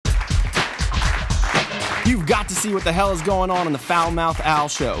You've got to see what the hell is going on in the Foul Mouth Owl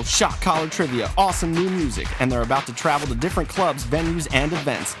Show. Shot collar trivia, awesome new music, and they're about to travel to different clubs, venues, and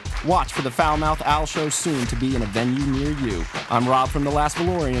events. Watch for the Foul Mouth Owl Show soon to be in a venue near you. I'm Rob from The Last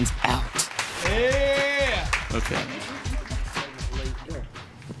Valorians, out. Yeah! Okay.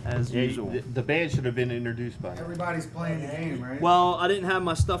 As usual. The band should have been introduced by now. Everybody's playing the game, right? Well, I didn't have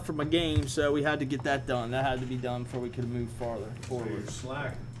my stuff for my game, so we had to get that done. That had to be done before we could move forward.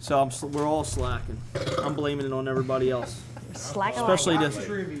 So we're all slacking. I'm blaming it on everybody else. Especially this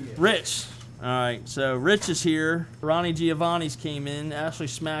Rich. All right, so Rich is here. Ronnie Giovanni's came in. Ashley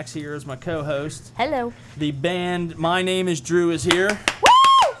Smacks here as my co-host. Hello. The band My Name is Drew is here. Woo!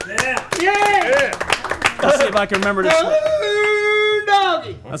 Yeah! Let's see if I can remember this.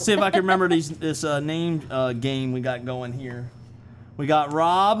 Let's see if I can remember this name game we got going here. We got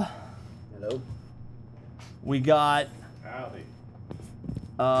Rob. Hello. We got Howdy.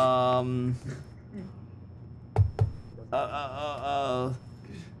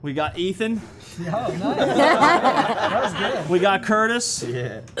 we got Ethan. Oh, nice. That was good. We got Curtis.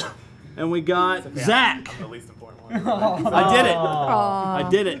 Yeah. And we got Zach. The least important one. I did it. Aw. I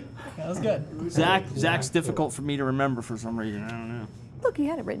did it. That was good. Zach's difficult for me to remember for some reason. I don't know. Look, you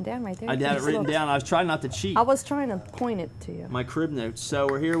had it written down right there. I had it written down. I was trying not to cheat. I was trying to point it to you. My crib notes. So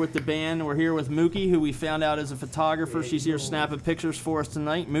we're here with the band. We're here with Mookie, who we found out is a photographer. She's here snapping pictures for us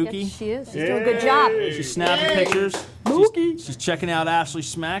tonight. Mookie. Yes, she is. She's doing a good job. She's snapping pictures. Mookie. She's checking out Ashley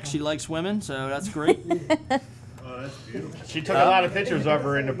Smack. She likes women, so that's great. Oh, that's beautiful. She took a lot of pictures of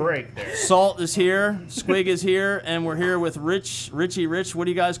her in the break there. Salt is here. Squig is here. And we're here with Richie Rich. What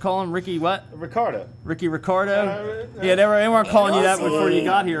do you guys call him? Ricky what? Ricardo. Ricky Ricardo? Yeah, they weren't calling you that before you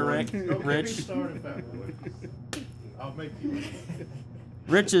got here, Rick. Rich. I'll make you.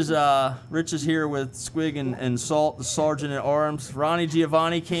 Rich is here with Squig and Salt, the sergeant at arms. Ronnie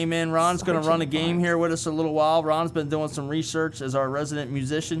Giovanni came in. Ron's going to run a game here with us a little while. Ron's been doing some research as our resident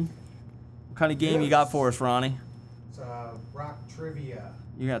musician. What kind of game you got for us, Ronnie? It's rock trivia.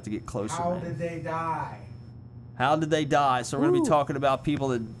 You have to get closer, How man. did they die? How did they die? So we're going to be Ooh. talking about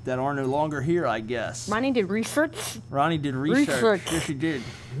people that are no longer here, I guess. Ronnie did research. Ronnie did research. Research. Yes, he did.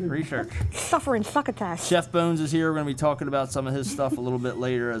 Research. Suffering succotash. Chef Bones is here. We're going to be talking about some of his stuff a little bit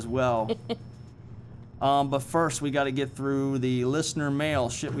later as well. But first, we got to get through the listener mail.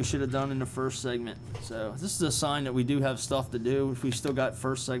 Shit we should have done in the first segment. So this is a sign that we do have stuff to do. We still got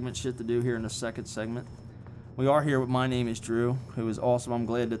first segment shit to do here in the second segment. We are here with My Name is Drew, who is awesome. I'm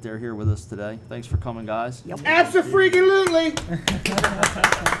glad that they're here with us today. Thanks for coming, guys. Yep. Absolutely.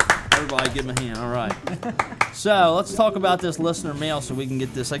 Everybody give him a hand. All right. So let's talk about this listener mail so we can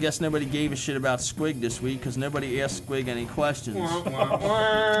get this. I guess nobody gave a shit about Squig this week because nobody asked Squig any questions.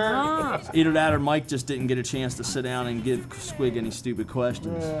 Either that or Mike just didn't get a chance to sit down and give Squig any stupid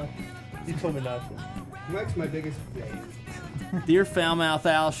questions. You told me not to. Mike's my biggest fan. Dear Foul Mouth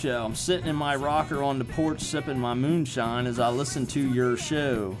Owl Show, I'm sitting in my rocker on the porch sipping my moonshine as I listen to your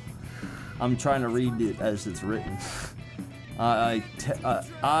show. I'm trying to read it as it's written.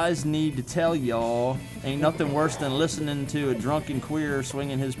 Eyes need to tell y'all, ain't nothing worse than listening to a drunken queer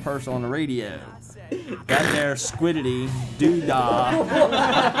swinging his purse on the radio. That there squiddity doodah.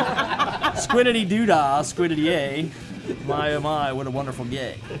 Squiddity doodah, squiddity my oh my, what a wonderful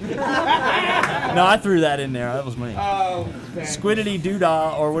gay. No, I threw that in there. That was me. Squiddity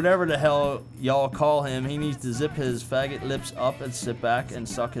doodah, or whatever the hell y'all call him, he needs to zip his faggot lips up and sit back and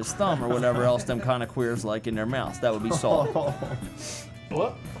suck his thumb, or whatever else them kind of queers like in their mouths. That would be Salt.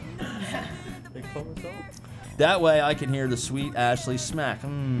 What? That way I can hear the sweet Ashley Smack.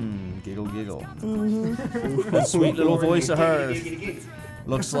 Giggle, giggle. That sweet little voice of hers.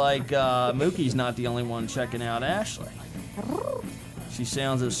 Looks like Mookie's not the only one checking out Ashley. She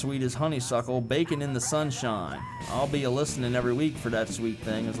sounds as sweet as honeysuckle, baking in the sunshine. I'll be listening every week for that sweet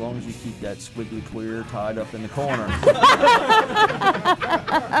thing as long as you keep that squiggly queer tied up in the corner.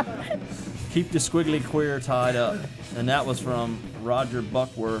 Keep the squiggly queer tied up. And that was from Roger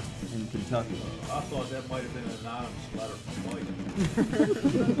Buckworth in Kentucky. I thought that might have been an anonymous letter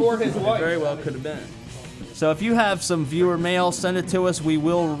from Mike. Or his It wife. very well could have been. So if you have some viewer mail, send it to us. We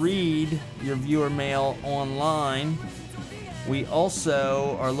will read your viewer mail online. We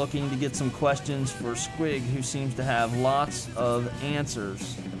also are looking to get some questions for Squig, who seems to have lots of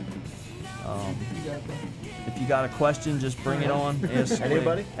answers. If you got a question, just bring it on. Ask Squig.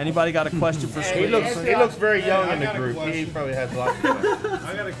 Anybody? Anybody got a question for He Squig? looks very young I in the got a group. He question. probably has lots of questions.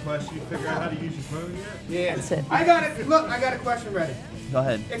 I got a question. You figure out how to use your phone yet? Yeah. That's it. I got it. Look, I got a question ready. Go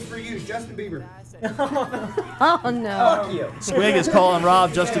ahead. It's for you, Justin Bieber. Oh no. Fuck you. Squig is calling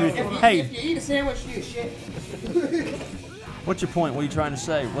Rob just to be. If Hey, you eat a sandwich, you shit. what What's your point? What are you trying to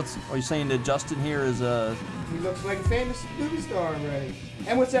say? Are you saying that Justin here is a? He looks like a famous movie star already.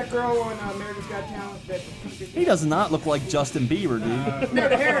 And what's that girl on America's Got Talent? He does not look like Justin Bieber, dude. No,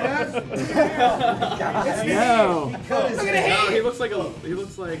 the hair does. No. Look at the hair. No, he looks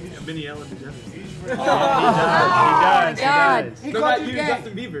like Vinny Ellen DeGeneres. He does. God. He No, called not you you, gay.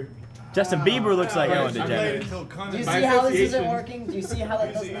 Justin Bieber. Justin Bieber looks like Ellen DeGeneres. Do you see how this isn't working? Do you see how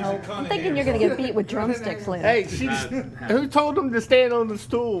that doesn't help? I'm thinking you're gonna get beat with drumsticks later. Hey, who told him to stand on the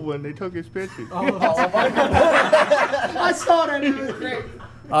stool when they took his picture? I saw that. It was great.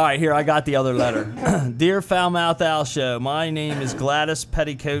 All right, here I got the other letter. Dear Foulmouth Al Show, my name is Gladys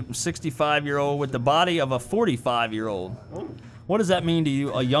Petticoat, 65-year-old with the body of a 45-year-old. What does that mean to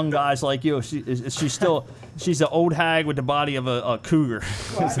you, young guys like you? Is she still? She's an old hag with the body of a cougar.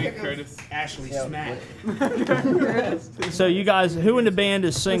 Curtis. Ashley Smack. So you guys, who in the band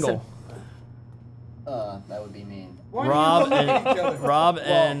is single? That would be me. Rob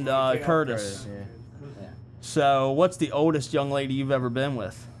and Curtis. Yeah. So what's the oldest young lady you've ever been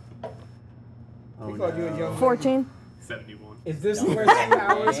with? He called you a young 14. 71. Is this where 2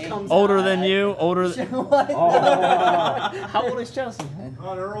 hours comes Older than you? Older? What? How old is Chelsea?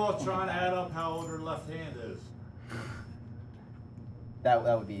 Oh, they're all trying to add up how old her left hand is. That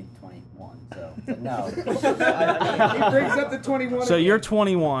would be 21. So no. He brings up the 21. So you're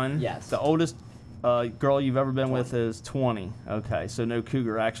 21. Yes. The oldest girl you've ever been with is 20. Okay, so no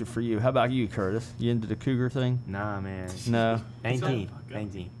cougar action for you. How about you, Curtis? You into the cougar thing? Nah, man. No. 19.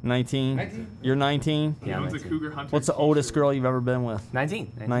 19? 19? You're 19? Yeah, I'm Owns a 19. cougar hunter. What's the oldest girl you've ever been with?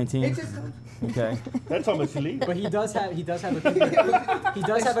 19. 19? It just Okay. That's almost illegal. But he does have a cougar. He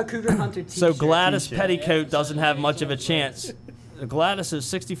does have a cougar hunter T-shirt. So Gladys Petticoat doesn't have much of a chance. Gladys is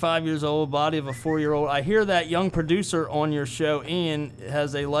 65 years old, body of a 4-year-old. I hear that young producer on your show, Ian,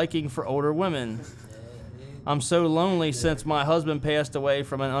 has a liking for older women. I'm so lonely since my husband passed away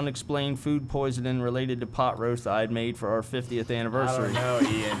from an unexplained food poisoning related to pot roast I had made for our 50th anniversary. I don't know,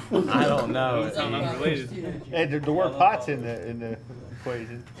 Ian. I don't know. Unrelated. Hey, the word pot's in the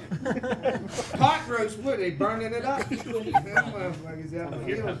equation. pot roast. What? They burning it up? That motherfucker's out in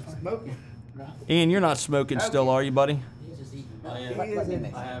the field smoking. Ian, you're not smoking still, are you, buddy?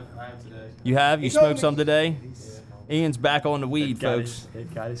 You have? You He told smoked me- some today? Ian's back on the weed, folks.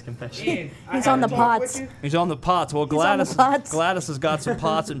 Got his confession. Ian, I He's gotta on the talk with pots. you. He's on the pots. Well, on the Gladys pots. Gladys has got some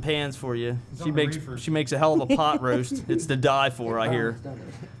pots and pans for you. She makes a hell of a pot roast. It's to die for, I hear.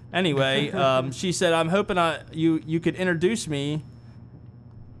 Anyway, she said, I'm hoping you could introduce me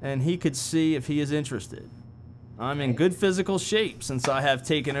and he could see if he is interested. I'm in good physical shape since I have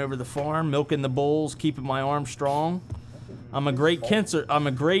taken over the farm, milking the bulls, keeping my arms strong. I'm a great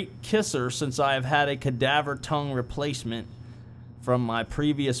kisser since I have had a cadaver tongue replacement from my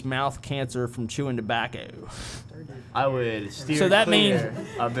previous mouth cancer from chewing tobacco. I would steer So that clear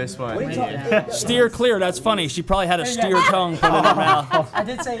of this one. Steer clear, that's funny. She probably had a steer tongue put in her mouth. I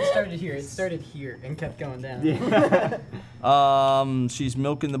did say it started here. It started here and kept going down. She's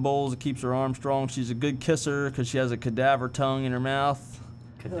milking the bulls, it keeps her arm strong. She's a good kisser because she has a cadaver tongue in her mouth.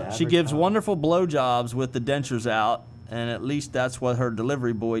 She gives wonderful blowjobs with the dentures out, and at least that's what her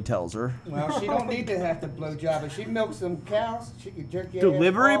delivery boy tells her. Well, she don't need to have to blow job. If she milks some cows, she could jerk your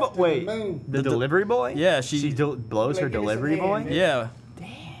Delivery ass boy? off to the Wait. moon. The delivery boy? Yeah, she blows her Like, give me some delivery boy? hand, yeah.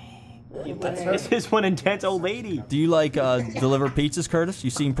 This is one intense old lady. Do you like deliver pizzas, Curtis? You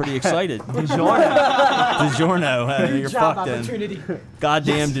seem pretty excited. DiGiorno. DiGiorno, you're Job fucked then. opportunity.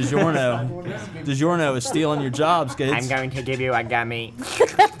 Goddamn DiGiorno. DiGiorno is stealing your jobs, kids. going to give you a gummy.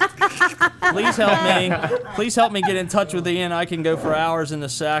 Please help me. Please help me get in touch with Ian. I can go for hours in the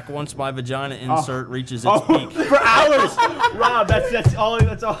sack once my vagina insert reaches its peak. For hours! Rob, that's all.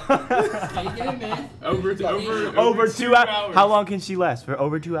 Over 2 hours. How long can she last? For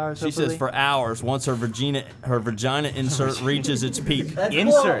over 2 hours? She says for hours once her vagina insert reaches its peak.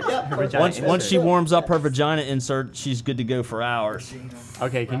 Insert. Her vagina Once she insert. warms up her vagina insert, she's good to go for hours.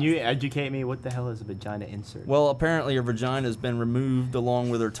 Okay, can you educate me? What the hell is a vagina insert? Well, apparently her vagina has been removed along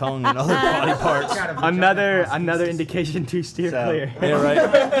with her tongue and other body parts. Another indication to steer clear. Yeah,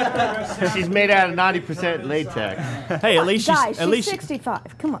 right. She's made out of 90% latex. Hey, at least Guys, she's she's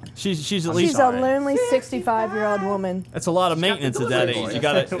 65. Come on. she's at She's least a lonely 65-year-old woman. that's a lot of maintenance at that age. You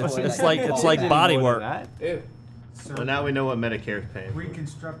gotta it's like body work. Well, now we know what Medicare's paying.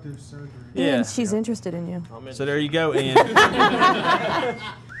 Reconstructive surgery. Yeah. Ian, she's interested in you. So there you go, Ian.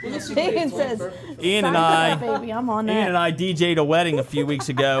 Ian says, Ian and "Sign me I up, baby, I'm on Ian and that." I DJ'd a wedding a few weeks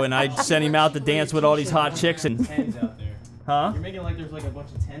ago, and I sent him out to dance with all these hot chicks and Tens out there. huh? You're making like there's like a bunch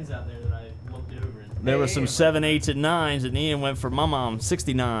of tens out there that I looked over. And There were some 7, 8s, and 9s, and Ian went for my mom,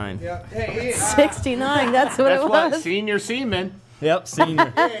 69. Yeah. Hey, Ian. 69. That's what That's it what was. senior seaman. Yep,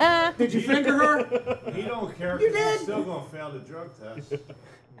 senior. Did you finger her? He don't care because he's still gonna fail the drug test.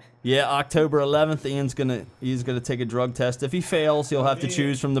 Yeah, October 11th, he's gonna take a drug test. If he fails, he'll have to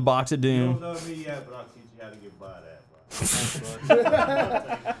choose from the box of You doom. don't know me yet, but I'll teach you how to get by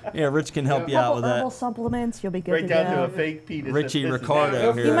that, bro. Yeah, Rich can help you out with Herbal that. supplements, you'll be good Right to down to go. a fake penis. Richie This is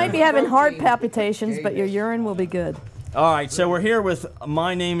Ricardo bad. here. You might be having heart palpitations, but your urine will be good. All right, so we're here with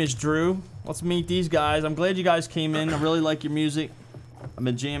My Name is Drew. Let's meet these guys. I'm glad you guys came in. I really like your music. I've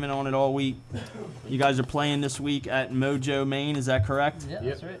been jamming on it all week. You guys are playing this week at Mojo, Maine. Is that correct? Yeah,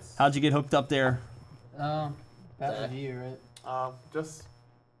 that's right. How'd you get hooked up there? About with you, right? Just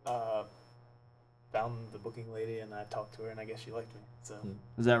found the booking lady and I talked to her and I guess she liked me. So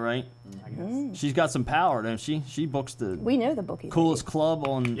Is that right? I guess. She's got some power, don't she? She books the We know the bookie. coolest club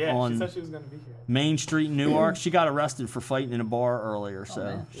on Yeah, she on said she was gonna be here. Main Street in Newark. She got arrested for fighting in a bar earlier, so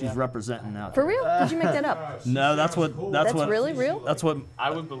man. she's representing out For there. real? Did you make that up? No, that's what That's what really real? That's what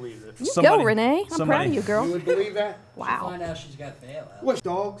I would believe it. You somebody- go, Renee. I'm proud of you, You girl. would believe that? Wow. Find out she's got bail out. What's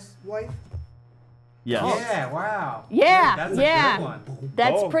dog's wife? Yes. Yeah, wow. Yeah, That's a yeah. good one.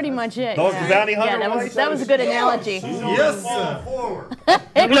 That's Dog. pretty much it. Dog's yeah. bounty hunter Yeah, wife? that was a good analogy. Yes, sir. Forward. Hey,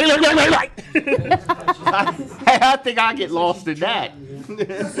 I think I get lost in that.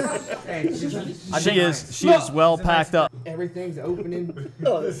 Hey, She is well packed up. everything's opening.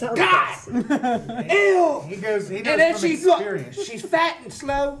 Oh, that sounds Ew! He knows and from then she's experience. She's fat and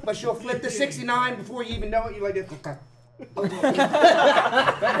slow, but she'll flip to 69 before you even know it. You're like this. And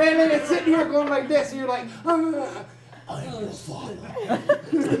then it's sitting here going like this, and you're like,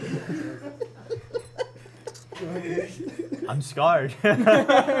 I'm scarred.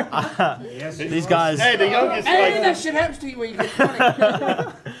 These guys. Hey, the youngest hey, like that shit happens to you when you get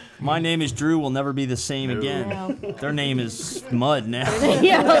 20. My Name is Drew will never be the same again. No. Their name is Mud now.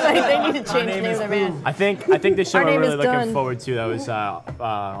 Yeah, like, they need to change the name of their band. I think the show Our I'm name really is looking Dunn. forward to though is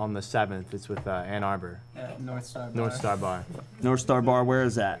on the 7th. It's with Ann Arbor, North Star Bar North Star Bar. North Star Bar, where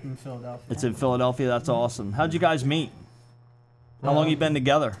is that? in Philadelphia. It's in Philadelphia. That's awesome. How'd you guys meet? How long you been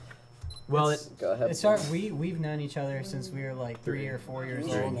together? Well, Go ahead. It started. We've known each other since we were like 3 or 4 years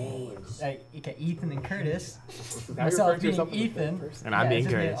old. Okay, Ethan and Curtis. Myself being Ethan, And I'm being it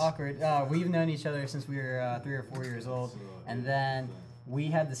just made it Curtis. awkward. We've known each other since we were 3 or 4 years old, and then we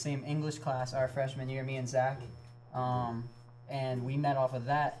had the same English class our freshman year, me and Zach, and we met off of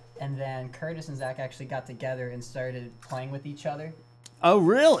that. And then Curtis and Zach actually got together and started playing with each other. Oh,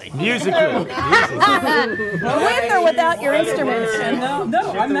 really? musically. With or without your instruments?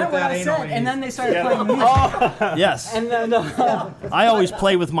 No, I meant what I said. And then they started playing music. Yes. And then I always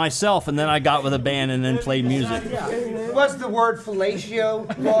play with myself, and then I got with a band and then played music. Was the word fellatio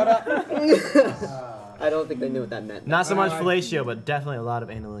brought up? I don't think they knew what that meant. Not so much fellatio, but definitely a lot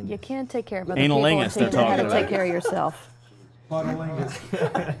of You analingus. can't take care of other Analingus people they're until you know how to talking take about. care of yourself.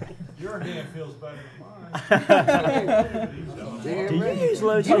 Your hand feels better than mine.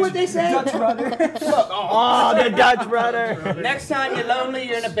 You know what they say? Dutch rudder. Oh, the Dutch rudder. Next time you're lonely,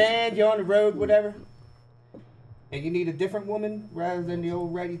 you're in a band, you're on the road, whatever, and you need a different woman rather than the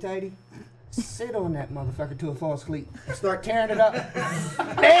old righty-tighty, sit on that motherfucker till it falls asleep and start tearing it up.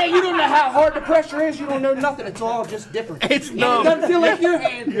 Man, you don't know how hard the pressure is. You don't know nothing. It's all just different. It's And numb. it doesn't feel like your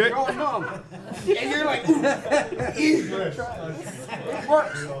hand. You're all numb. And you're like, ooh. It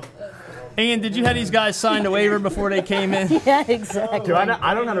works. Ian, did you have these guys sign the waiver before they came in? Yeah, exactly.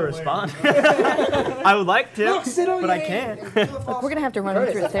 I don't know how to respond. I would like to, Look, sit on but your I hand can't. until it falls Look, we're gonna have to run them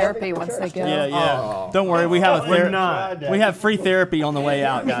through therapy once they go. Yeah, yeah. Don't worry, we have we have free therapy on the way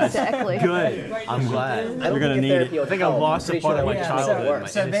out, guys. Exactly. Good. I'm glad. I You're gonna need it. I think I've lost a part of my Yeah, childhood. My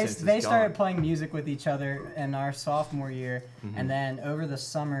so they innocence is started gone. playing music with each other in our sophomore year, and then over the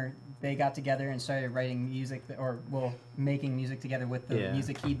summer they got together and started writing music, making music together with the Yeah.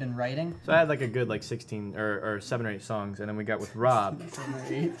 music he'd been writing. So I had like a good 16 or 7 or 8 songs, and then we got with Rob.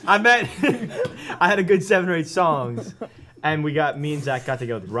 I meant I had a good 7 or 8 songs, and me and Zach got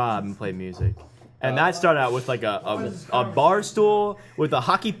together with Rob and played music, and that started out with like a bar stool with a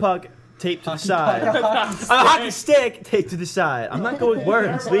hockey puck taped to the side, a hockey stick taped to the side. I'm not good with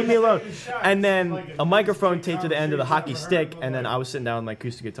words. Leave me alone. And then a microphone taped to the end of the hockey stick, and then I was sitting down with my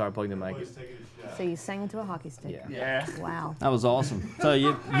acoustic guitar plugged in the mic. So you sang into a hockey stick. Yeah. Wow. That was awesome. So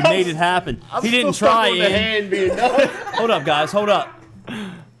you made it happen. He didn't try, Ian. Hold up, guys. Hold up.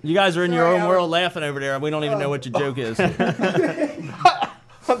 You guys are in your own world laughing over there, and we don't even know what your joke is.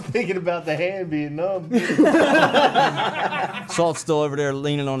 thinking about the hand being numb. Salt's still over there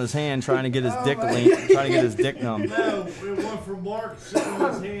leaning on his hand, trying to get his dick numb. No, it went from Mark sitting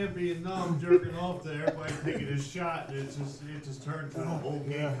on his hand being numb, jerking off to everybody taking his shot. And it just turned to a whole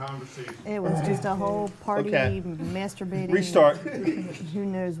game conversation. It was just a whole party, Okay. masturbating. Restart. Who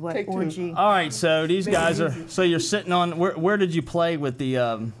knows what Take two. orgy. All right, so these guys are. So you're sitting on. Where did you play with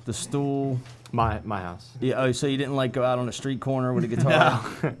the stool? My house. Yeah. Oh, so you didn't like go out on a street corner with a guitar?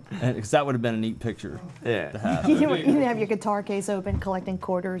 Because that would have been a neat picture to Yeah. have. You didn't have your guitar case open, collecting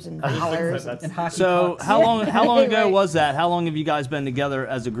quarters and dollars. And hockey So pucks. how long ago Right. was that? How long have you guys been together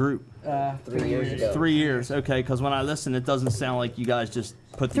as a group? 3 years ago. 3 years. Okay, because when I listen, it doesn't sound like you guys just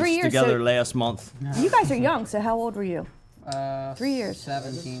put 3 this years, together so- last month. You guys are young, so how old were you? 3 years.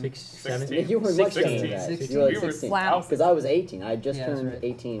 17. 17. You were much younger, 16. guys. You were like 16. Wow. Because I was 18. I had just Yeah, that's turned right.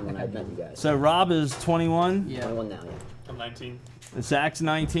 18 when I met you guys. So Rob is 21. Yeah. 21 now, yeah. I'm 19. Zach's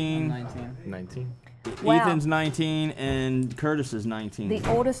 19. 19. 19. Wow. Ethan's 19, and Curtis is 19. The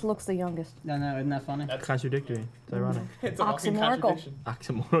oldest looks the youngest. No, isn't that funny? Contradictory. It's ironic. It's a walking Oxymorcal. contradiction.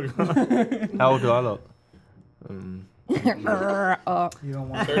 Oxymoron. How old do I look? You don't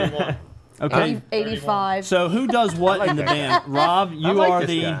want 31. Okay. 85. So who does what in the band? Rob, you like are this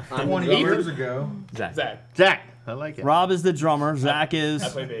the. guy. I'm 20 the drummer. years ago. Zach. Zach. Zach. I like it. Rob is the drummer. Zach is. I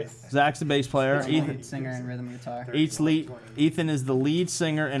play bass. Zach's the bass player. lead Ethan. singer and rhythm guitar. Ethan is the lead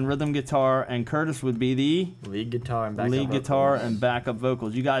singer and rhythm guitar, and Curtis would be the Lead guitar and backup lead vocals. guitar and backup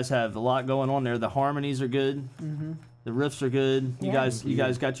vocals. You guys have a lot going on there. The harmonies are good. The riffs are good. You Yeah.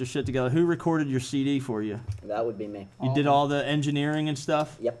 guys got your shit together. Who recorded your CD for you? That would be me. You did all the engineering and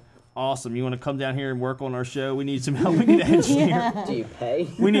stuff? Yep. Awesome. You want to come down here and work on our show? We need some help. We need an engineer. Do you pay?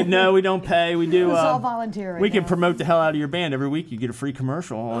 We don't pay. We do. It's all volunteer right We can now. promote the hell out of your band every week. You get a free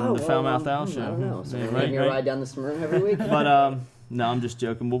commercial on the Foul Mouth Owl show. I don't know. So Yeah, you right, give me a right. ride down the Smyrna every week? But no, I'm just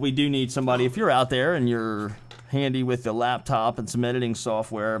joking. Well, we do need somebody. If you're out there and you're handy with a laptop and some editing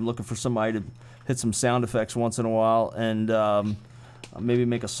software, I'm looking for somebody to hit some sound effects once in a while and maybe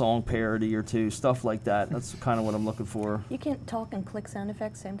make a song parody or two, stuff like that. That's kind of what I'm looking for. You can't talk and click sound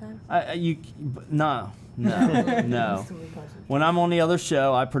effects same time? No. When I'm on the other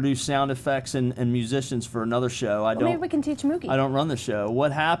show, I produce sound effects and musicians for another show. Well, maybe we can teach Mookie. I don't run the show.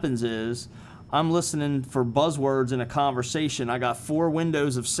 What happens is I'm listening for buzzwords in a conversation. I got 4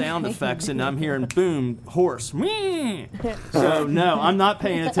 windows of sound effects, and I'm hearing boom, horse, meh. So no, I'm not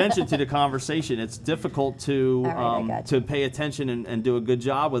paying attention to the conversation. It's difficult to All right, I gotcha. to pay attention and do a good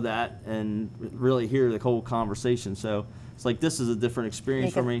job with that and really hear the whole conversation. So it's like this is a different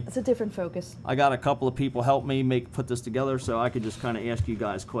experience for me. It's a different focus. I got a couple of people help me put this together, so I could just kind of ask you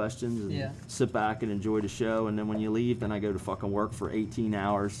guys questions and Yeah. sit back and enjoy the show. And then when you leave, then I go to fucking work for 18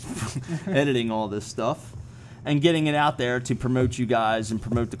 hours editing all this stuff and getting it out there to promote you guys and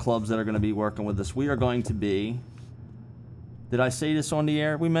promote the clubs that are going to be working with us. We are going to be. Did I say this on the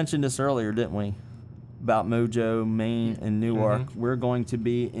air? We mentioned this earlier, didn't we? About Mojo, Maine, and Newark. We're going to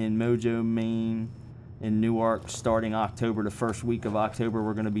be in Mojo, Maine, in Newark starting October, the first week of October.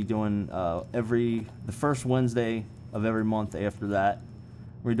 We're going to be doing the first Wednesday of every month after that.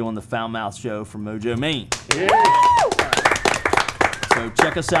 We're doing the Foul Mouth show from Mojo, Maine. So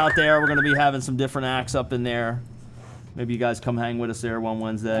check us out there. We're going to be having some different acts up in there. Maybe you guys come hang with us there one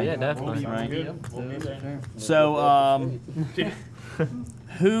Wednesday. Yeah, definitely. Right? So,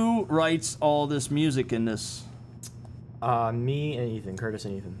 who writes all this music in this? Me and Ethan. Curtis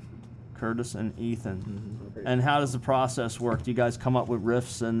and Ethan. Curtis and Ethan. And how does the process work? Do you guys come up with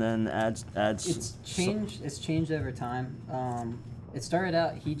riffs and then add? It's changed over time. It started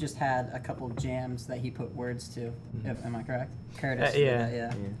out he just had a couple of jams that he put words to. Am I correct? Curtis.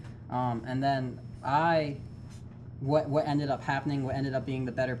 Yeah. And then what ended up happening, what ended up being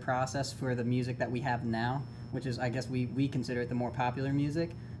the better process for the music that we have now, which is I guess we consider it the more popular music,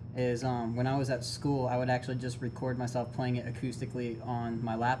 is when I was at school I would actually just record myself playing it acoustically on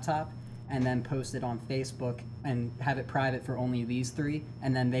my laptop and then post it on Facebook and have it private for only these 3,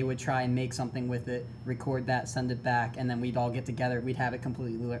 and then they would try and make something with it, record that, send it back, and then we'd all get together, we'd have it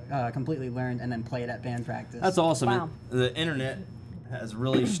completely learned, and then play it at band practice. That's awesome. Wow. The internet has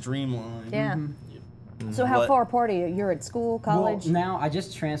really streamlined. Yeah. So how But- far apart are you? You're at school, college? Well, now I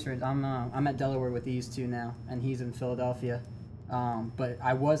just transferred. I'm at Delaware with these 2 now, and he's in Philadelphia. But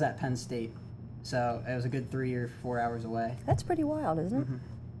I was at Penn State, so it was a good 3 or 4 hours away. That's pretty wild, isn't it?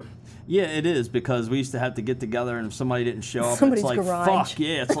 Yeah, it is, because we used to have to get together, and if somebody didn't show up, Somebody's it's like, garage. fuck,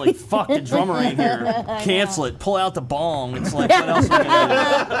 yeah, it's like, fuck, the drummer ain't here. Cancel it, pull out the bong. It's like, what else are we going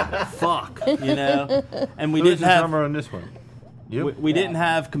to do? Fuck, you know? And we Who's didn't the have, drummer on this one? We didn't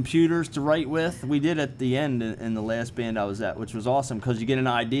have computers to write with. We did at the end in the last band I was at, which was awesome because you get an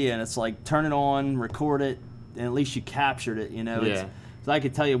idea and it's like turn it on, record it, and at least you captured it. You know. Yeah. So I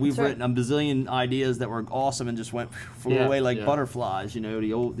could tell you, we've written a bazillion ideas that were awesome and just flew away like butterflies. You know,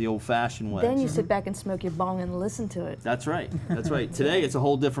 the old-fashioned way. Then you sit back and smoke your bong and listen to it. That's right. That's right. Today it's a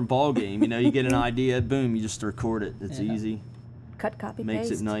whole different ball game. You know, you get an idea, boom, you just record it. It's easy. Cut, copy, Makes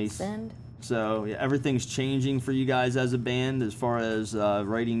paste, it nice. send. So yeah, everything's changing for you guys as a band as far as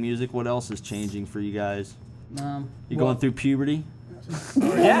writing music. What else is changing for you guys? You going through puberty?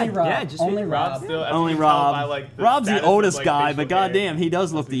 Only Rob. Yeah, just only Rob. Still, as Only you can tell Rob. by, like, the Rob's the status of, oldest like, guy, facial but hair. goddamn, he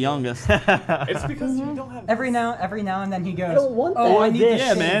does look the youngest. It's because you don't have. Every now and then he goes, don't want "Oh, I that." need to Yeah,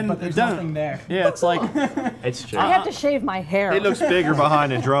 shave, man, but there's don't. nothing there." Yeah, it's like It's true. I have to shave my hair. It looks bigger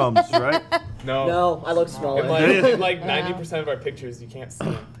behind the drums, right? No. No, I look In smaller. like 90% of our pictures, you can't see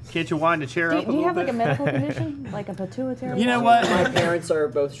them. Can't you wind the chair do up a do you little have like a bit? medical condition, like a pituitary? you know gland? what? My parents are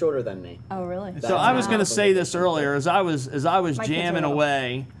both shorter than me. Oh, really? So I was Wow. gonna say this earlier as I was My kids are jamming little.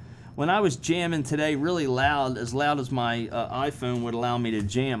 away. When I was jamming today, really loud as my iPhone would allow me to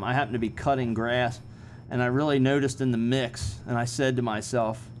jam, I happened to be cutting grass, and I really noticed in the mix, and I said to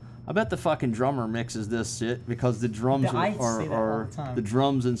myself, I bet the fucking drummer mixes this shit because the drums Yeah, I say that all the time. the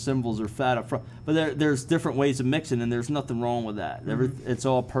drums and cymbals are fat up front. But there's different ways of mixing, and there's nothing wrong with that. It's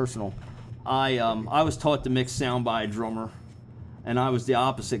all personal. I was taught to mix sound by a drummer. And I was the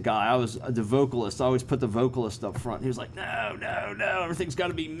opposite guy. I was the vocalist. I always put the vocalist up front. He was like, no, everything's got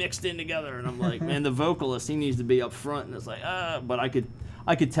to be mixed in together. And I'm like, man, the vocalist, he needs to be up front. And it's like, but I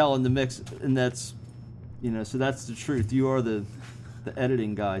could tell in the mix, and that's, you know, so that's the truth. You are the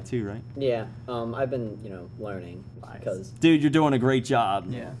editing guy too, right? Yeah, I've been, learning because Dude, you're doing a great job.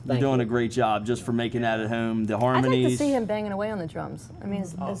 Yeah. You're Thank doing you. a great job just for making that at home. The I'd like to harmonies. see him banging away on the drums. I mean,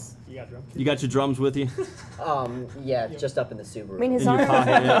 You got drums? You got your drums with you? yeah, just up in the Subaru. I mean, his In your arms.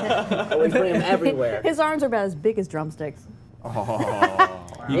 pocket, yeah. But we bring them everywhere. His arms are about as big as drumsticks.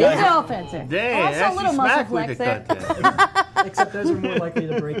 You Yeah, guys, no offense there. Dang, Also, a that's little you muscle smack we flex could there. cut that. Except those are more likely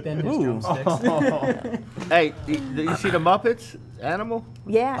to break than his Ooh. drumsticks. Hey, do you see the Muppets? Animal?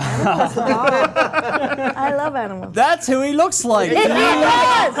 Yeah, animals. I love animals. that's who he looks like. He dude.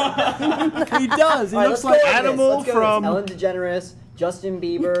 does! He does. He All right, looks let's go like with this. Animal Let's go with from- this. Ellen DeGeneres, Justin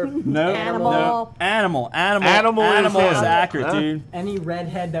Bieber. No, Animal. no. Animal Animal is is him. accurate, Huh? dude. Any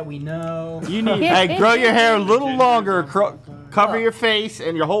redhead that we know. You need Hey, grow your hair a little longer. Cover your face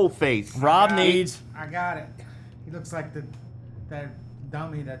and your whole face. Rob needs. I got it. He looks like that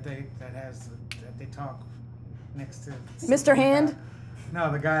dummy that they talk next to. Mr. Hand? No,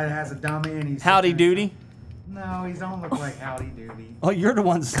 the guy that has a dummy and he's. Howdy doody. No, he don't look like Howdy Doody. Oh, you're the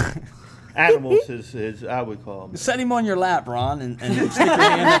ones. Animals is I would call them. Set him on your lap, Ron, and stick your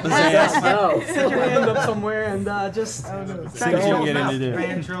hand up his ass. No. Stick your hand up somewhere and just. See what you can get him to do.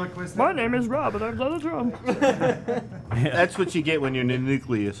 Ventriloquist. My name is Rob, and I'm on the drum. That's what you get when you're in the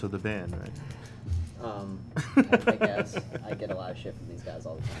nucleus of the band, right? I guess I get a lot of shit from these guys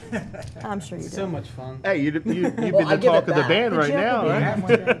all the time. I'm sure you do. So much fun. Hey, you've been Well, I the give it talk of the back. band Did right you have now, to be right? at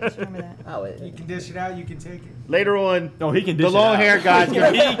one day? Just remember that. Oh, You can dish it out. You can take it. Later on, No, he can dish the it long out. hair guy's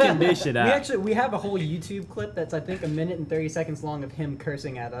gonna. He can dish it out. We have a whole YouTube clip that's I think 1 minute and 30 seconds long of him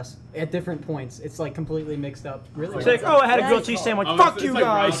cursing at us at different points. It's like completely mixed up. Really. It's like, oh, I had a grilled cheese sandwich. Fuck it's you like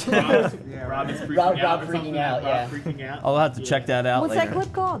guys. Rob is freaking Rob out. or freaking something out, like yeah. Rob freaking out. I'll have to check that out What's later. that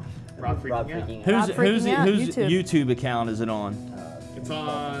clip called? Rob Rob freaking out. freaking out. Who's Rob freaking out, whose YouTube. YouTube account is it on? It's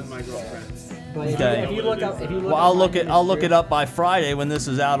on my girlfriend's. But if, Okay. if you look up, Well, I'll look it up by Friday when this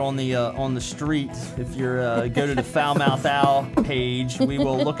is out on the street. If you're go to the Foul Mouth Owl page, we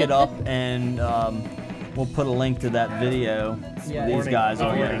will look it up and we'll put a link to that video. Yeah, These guys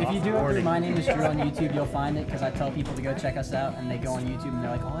are If here. you do it through My Name is Drew on YouTube, you'll find it because I tell people to go check us out, and they go on YouTube and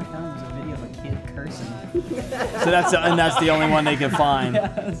they're like, all I found was a video of a kid cursing. So that's the only one they can find.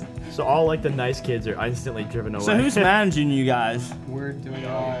 So all like the nice kids are instantly driven away. So who's managing you guys? We're doing it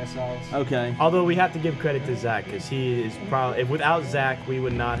all ourselves. Okay. Although we have to give credit to Zach because he is probably without Zach we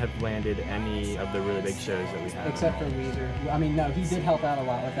would not have landed any of the really big shows that we have. Except for Weezer. I mean, no, he did help out a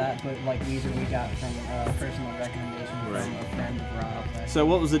lot with that, but like Weezer, we got from personal recommendation from a friend of Rob's. So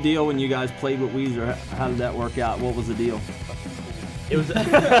what was the deal when you guys played with Weezer? How did that work out? What was the deal? It was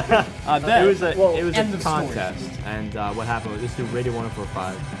I bet. it was a end of story. contest, and what happened was this through Radio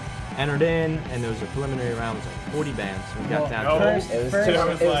 104.5 entered in, and there was a preliminary round. It was like 40 bands. We got down to First, It was, first, it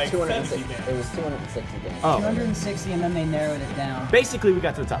was like 260. 70 It was 260 games. Oh, 260, and then they narrowed it down. basically we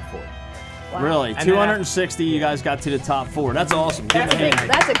got to the top 4. Really? And 260, you guys got to the top 4. That's awesome. Give That's me a a, big, hand.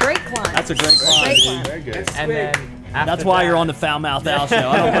 that's a great climb. That's a great climb, dude. Very good. And then That's why you're on the Foul Mouth Al show.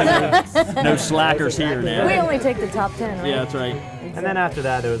 I don't want no slackers here now. We only take the top 10, right? Yeah, that's right. And then after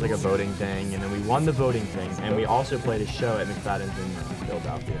that, there was like a voting thing, and then we won the voting thing, and we also played a show at McFadden's in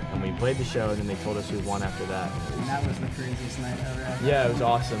Philadelphia. And we played the show, and then they told us who won after that. And that was the craziest night ever. Yeah, it was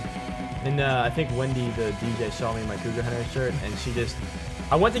awesome. And I think Wendy, the DJ, saw me in my Cougar Hunter shirt, and she just,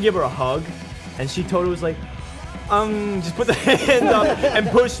 I went to give her a hug, and she totally was like, just put the hand up and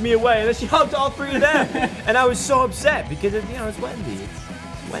pushed me away, and then she hugged all three of them, and I was so upset because it's Wendy.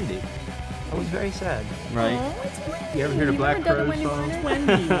 It's Wendy. I was very sad. Right. You ever hear the Black Crowes song?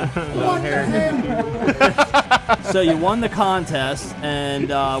 Long hair. So you won the contest, and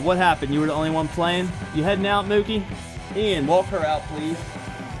what happened? You were the only one playing? You heading out, Mookie? Ian, walk her out, please.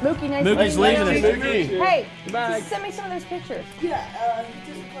 Mookie, nice Mookie's to meet you. leaving us. Hey, Goodbye. just send me some of those pictures. Yeah,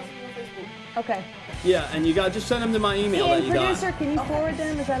 just post them on Facebook. Okay. Yeah, and you got just send them to my email that Ian, you got. producer, can you forward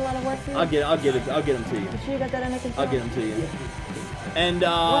them? Is that a lot of work for you? I'll get them to you. You sure you got that under control? I'll get them to you. And We'll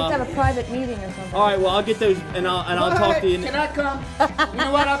have to have a private meeting or something. all right, well I'll get those, and I'll talk to you. Can I come? You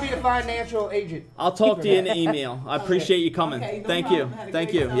know what? I'll be the financial agent. I'll talk to you in the email. I appreciate you coming. Okay, no Thank problem. you. Had a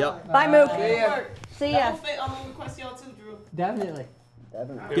Thank great you. time. Yep. Bye, Mook. See ya. See ya. I'm gonna request y'all too, Drew. Definitely.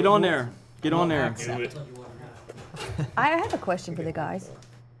 Get on there. Get on there. I have a question for the guys.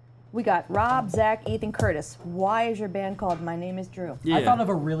 We got Rob, Zach, Ethan, Curtis. Why is your band called My Name is Drew? I thought of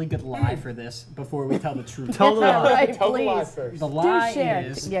a really good lie for this before we tell the truth. Tell the lie. Right, Tell the please. lie first. The Do lie share.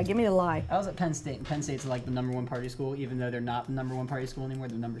 is, Yeah, give me the lie. I was at Penn State, and Penn State's like the #1 party school, even though they're not the #1 party school anymore.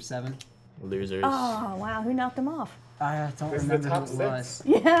 They're number 7. Losers. Oh, wow. Who knocked them off? I don't This is the remember top who it was. 6.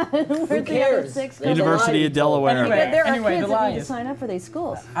 Yeah, where's the other cares? 6? There's University of Delaware. Anyway. There are Anyway, kids the that lie need to is- sign up for these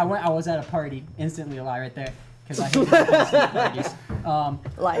schools. I was at a party, instantly a lie right there, because I hated Penn State parties.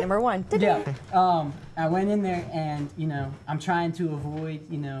 Lie number 1. Yeah. I went in there and, I'm trying to avoid,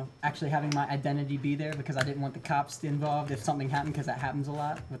 actually having my identity be there because I didn't want the cops involved if something happened, because that happens a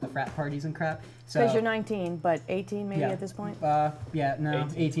lot with the frat parties and crap. So Because you're 19, but 18 maybe at this point?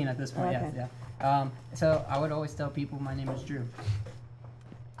 18 at this point, Okay. yeah. So I would always tell people my name is Drew.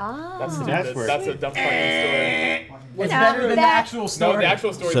 Ah. That's the That's stupidest. That's a dumb fucking story. It's better than the that- actual story. No, the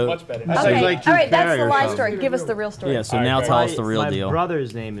actual story So- is much better. That sounds Okay, like Drew all right, that's Carey the or lie something. story. Give us the real story. Yeah, so All right, now great. tell us the real my deal.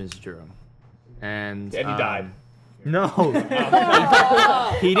 brother's name is Drew. And he died. No.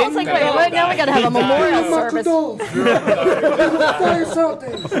 He I didn't was like, die. wait, what? Now we gotta have a memorial service.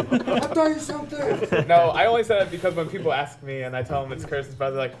 No, I only said it because when people ask me and I tell them it's Kirsten's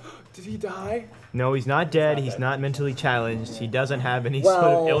brother, they're like, did he die? No, he's not dead. He's not mentally challenged. He doesn't have any sort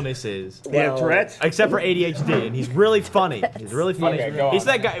of illnesses. You have Tourette's? Except for ADHD, and he's really funny. He's really funny. Okay, go He's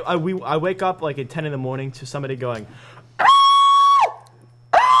on. that guy. I wake up like at 10 in the morning to somebody going,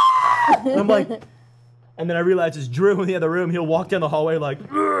 and I'm like, and then I realize it's Drew in the other room. He'll walk down the hallway like,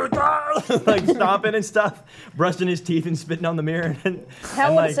 like stomping and stuff, brushing his teeth and spitting on the mirror. And, How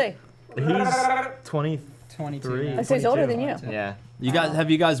and old is like, he? He's 23. 22. So he's older than you. Yeah. Have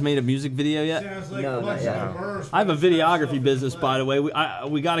you guys made a music video yet? Sounds like No, a bunch not of yet. verse. I have a videography business, by the way.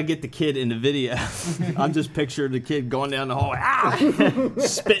 We got to get the kid in the video. I'm just picturing the kid going down the hallway,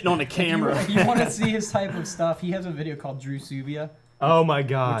 spitting on the camera. If you want to see his type of stuff, he has a video called Drew Subia. Oh my Which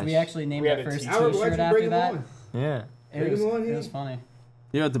gosh. we actually named We had our a first teacher. T-shirt after that. Yeah. It was funny.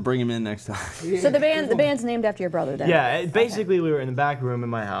 You have to bring him in next time. So the band's named after your brother then? Yeah, basically we were in the back room in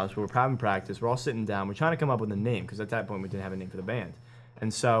my house. We were having practice. We're all sitting down. We're trying to come up with a name because at that point we didn't have a name for the band.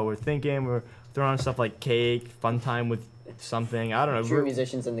 And so we're thinking, we're throwing stuff like cake, fun time with something. I don't know. True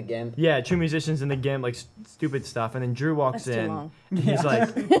musicians in the game. Yeah, true musicians in the game, like stupid stuff. And then Drew walks That's too in. long. He's like,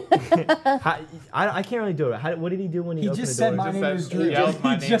 I can't really do it. What did he do when he He opened just the door? said my name is Drew. He yelled,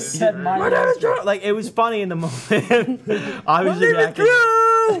 "My He name just is said Drew." my My name is Drew. Like it was funny in the moment. I was just reacting.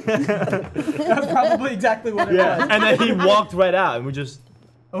 That's probably exactly what it Yeah, was. and then he walked right out, and we just.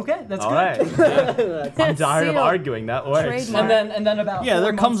 Okay, that's All good. right. I'm tired of Seal. arguing. That works. Trademark. And then about Yeah, 4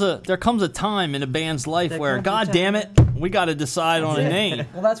 there months, comes a time in a band's life where, comes a God time. damn it, we got to decide on a name.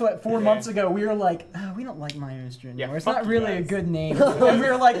 Well, that's what 4 months ago we were like, oh, we don't like My Name is Drew anymore. Yeah, It's fuck not you really a guys. good name. And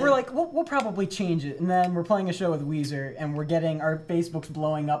we're like, we'll probably change it. And then we're playing a show with Weezer, and we're getting our Facebook's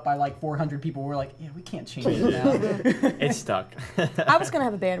blowing up by like 400 people. We're like, yeah, we can't change it now. It's stuck. I was gonna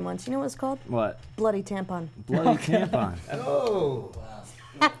have a band once. You know what it's called? What? Bloody Tampon. Bloody tampon.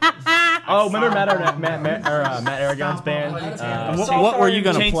 Oh, remember Matt Aragon's band? What were you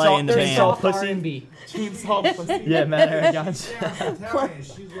gonna play in the band? Chainsaw Pussy. R&B. Chainsaw Pussy. Yeah, Matt Aragon's. Italian,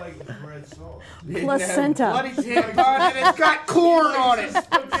 she's like red sauce. Placenta. Bloody tampon and it's got corn on it. It's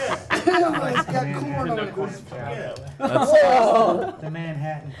got corn on it. The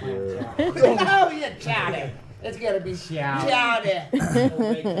Manhattan Clam Chowder. Oh, yeah, Johnny. It's gotta be Shout.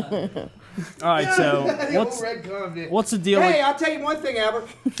 All right, so The old red convict. what's the deal Hey, with? I'll tell you one thing, Albert.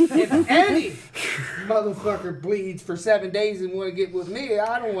 If any motherfucker bleeds for 7 days and want to get with me,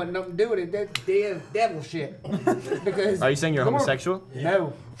 I don't want nothing to do with it. That's damn devil shit. Because Are you saying you're homosexual?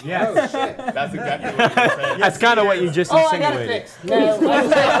 No. Yes. Oh, shit. That's exactly what you're saying. That's kind of what you just Oh, I got it insinuated. fixed. No,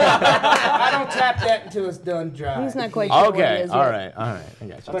 I don't tap that until it's done dry. He's not quite sure what he Okay, is all yet. right, I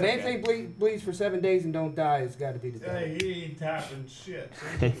got you. But anything bleeds for 7 days and don't die, it's got to be the devil. Hey, he ain't tapping shit. So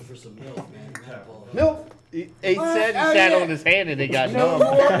he's looking for some milk, man. Tap all that. Milk. He said he Oh, sat yeah. on his hand and he got No numb.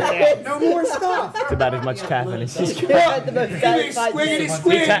 more, no more stuff. It's about as much caffeine as he's Look, got. Squiggity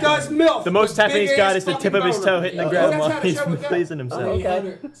squig does milk. The most caffeine he's got is the Big-ass tip of his fucking toe boner. hitting the Oh, ground that's while how the he's show would go. pleasing himself.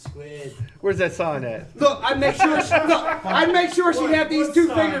 Okay. Where's that sign at? Look, I make sure she have these two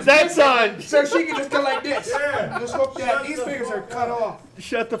fingers. That sign. So she can just go like this. Just look that. These fingers are cut off.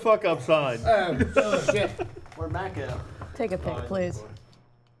 Shut the fuck up sign. Oh, shit. We're back at. Take a pic, please.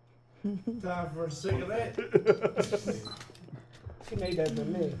 Time for a cigarette. She made that for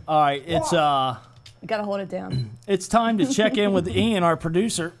me. All right, it's You gotta hold it down. it's time to check in with Ian, our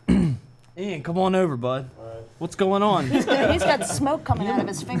producer. Ian, come on over, bud. What's going on? He's got smoke coming out of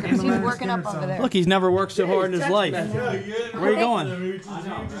his fingers. He's working up over there. Look, he's never worked so hard in his life. Where are you going?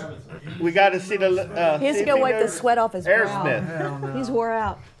 We got to see the. He has to go wipe the sweat off his brow. Aerosmith. He's wore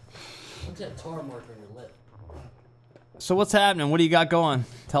out. What's that tar mark on your lip? So what's happening? What do you got going?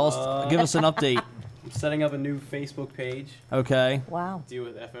 Tell us. Give us an update. Setting up a new Facebook page. Okay. Wow. Deal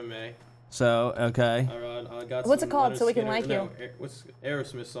with FMA. So okay. I got What's some it called Leonard so we can Skinner- like no, you? What's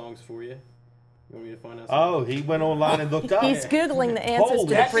Aerosmith songs for you? You want me to find out? Oh, he went online and looked up. He's Googling the answers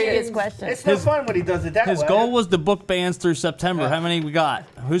to the previous question. It's no fun when he does it that way. His goal was to book bands through September. How many we got?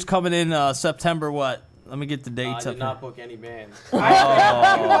 Who's coming in September? What? Let me get the I dates did up not here. book any bands.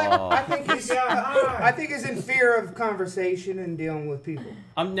 I think he's in fear of conversation and dealing with people.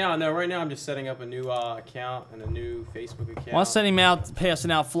 Right now I'm just setting up a new account and a new Facebook account. Well, I sent him out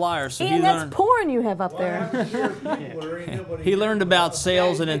passing out flyers, so Ian, he that's learned. porn you have up there. He learned about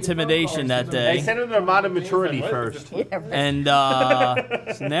sales and intimidation that They day, sent him to modern maturity first. and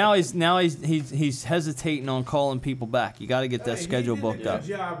so now he's hesitating on calling people back. You got to get that schedule booked up.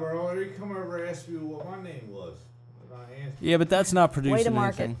 Good job, bro. He come over and asked me what my name was. And I answered. Yeah, but that's not producing Way to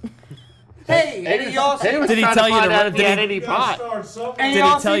market. anything. Hey, any of y'all He was Did he trying tell to you find to- out if he did had he- any You gotta pot. start somewhere. Any Did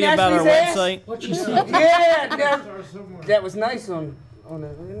y'all he tell seen you about our Ashley's ass? website? What you say? Yeah, Start somewhere. that was nice on the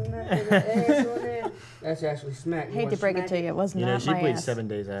ass on there. That's actually smack. You Hate wanna to break it smack to you, it was You know, not she my plays ass. 7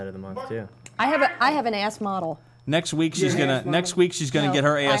 days out of the month too. I have an ass model. Next week she's Your gonna ass model? get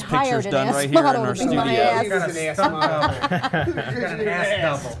her I ass hired pictures an done ass right here in model our to be my studio. ass. He was an ass model. Got an ass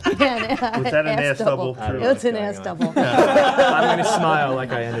double. Was that an ass double? It was an ass double. I'm gonna smile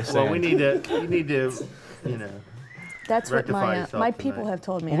like I understand. Well, you need to, you know. That's what Rectify yourself my tonight. people have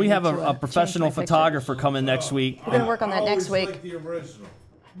told me. We I have need to, a professional change my picture. photographer coming next week. We're gonna work on that next I always week. like the original.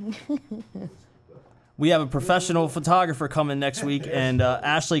 We have a professional photographer coming next week, and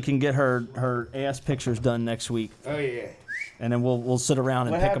Ashley can get her ass pictures done next week, Oh yeah. and then we'll sit around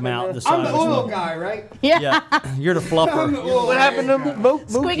and What pick them out. happened And to- I'm decide the which oil one. guy, right? Yeah. You're the I'm the fluffer. oil What happened to guy. Mookie,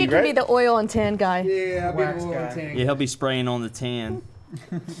 Squiggy can be right? the oil and tan guy. Yeah, I've been Wax oil guy. tank. Yeah, he'll be spraying on the tan.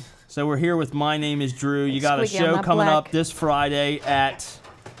 So we're here with My Name is Drew. You got a Squiggy, I'm show not coming black. up this Friday at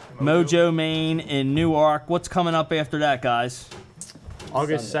Mojo, Maine in Newark. What's coming up after that, guys?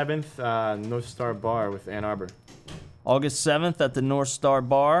 August 7th, North Star Bar with Ann Arbor. August 7th at the North Star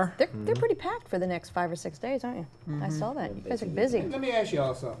Bar. They're pretty packed for the next 5 or 6 days, aren't you? I saw that. You guys are busy. Let me ask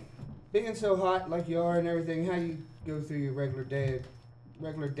y'all something. Being so hot like you are and everything, how you go through your regular day?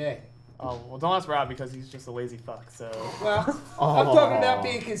 Oh, well, don't ask Rob because he's just a lazy fuck, so. Well, I'm talking about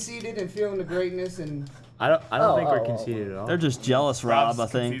being conceited and feeling the greatness and. I don't think we're oh, conceited at all. They're just jealous, Rob, I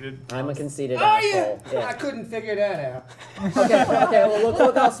think. Conceited. I'm a conceited Oh asshole. yeah! I couldn't figure that out. Okay, well,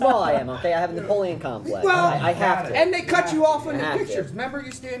 look how small I am, okay? I have a Napoleon complex. Well, I have to. And they cut you off in the I have to. pictures. Remember,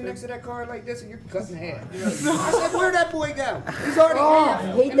 you stand next to that car like this and you're cutting hair. I said, where'd that boy go? He's already half. I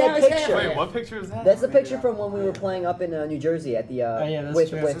hate and now that he's picture. half. Wait, what picture is that? That's the picture from when we were playing up in New Jersey at the yeah, that's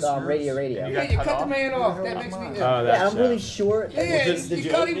with true. with Radio. Yeah, you cut the man off. That makes me ill. Oh, Yeah, that's I'm really short. Yeah, you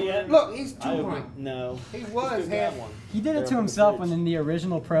cut him. Look, he's too I pint. No. He was half. He did it to himself when in the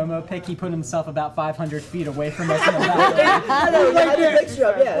original promo pic he put himself about 500 feet away from us in the back. I know, I had a picture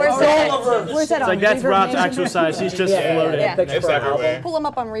up, yeah. Where's that? Where's that It's on like that's Reverb Rob's Nation? actual size. He's just floating. Yeah. Picture It's for an album. everywhere. Pull him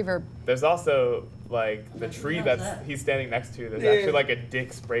up on Reverb. There's also, like, the tree that's he's standing next to. There's actually, like, a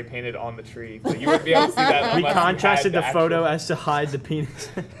dick spray painted on the tree. So you wouldn't be able to see that We unless you contrasted had the photo actual- as to hide the penis.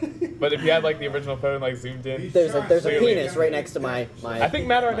 But if you had like the original photo like zoomed in, There's a clearly- penis right next to my. I think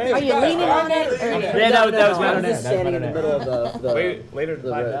Matt Arnett. Are you leaning on it? Or Yeah, that was Matt I'm Arnett. just standing in the middle of the Later to the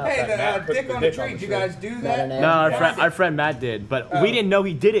find road. out Hey, that the Matt put dick the on the dick tree. on Did the you guys do Matt that? Arnett. No, our friend Matt did, but we didn't know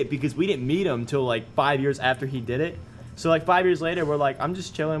he did it because we didn't meet him till like 5 years after he did it. So like 5 years later, we're like, I'm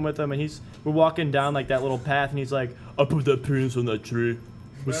just chilling with him, and we're walking down like that little path, and he's like, I put that penis on that tree.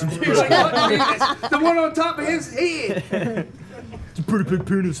 The one on top of his head. It's a pretty big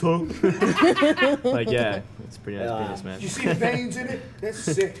penis, huh? Like, yeah, it's a pretty nice penis, man. You see the veins in it? That's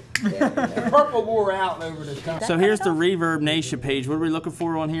sick. The purple wore out over the top. So here's the Reverb Nation page. What are we looking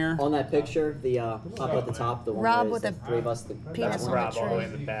for on here? On that picture, the up at the top, the one Rob where with the a three of us, the penis on Rob the all the way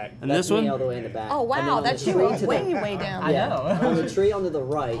tree. in the back. And that's this one? me all the way in the back. Oh, And then wow, on the that's tree you to the- way down. I know. On the tree onto the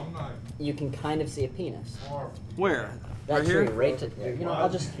right, you can kind of see a penis. Where? That Right tree here? right to, you know, I'll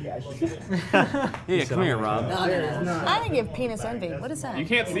just. Yeah, come here, Rob. I think you have penis envy. What is that? You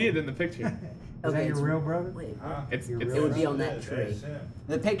can't see it in the picture. Is that Okay, your real brother? It's it would be on that tree.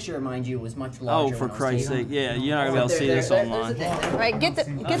 The picture, mind you, was much larger. Oh, for when I was Christ's taking sake. Yeah, you're not going to be able to see this online. All right, get the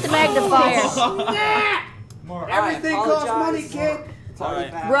magnifier. Everything costs money, kid.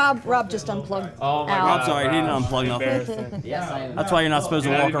 Rob just unplugged. Oh my Al. God. I'm sorry, he didn't unplug nothing. Embarrassing. Yes, I am. That's why you're not supposed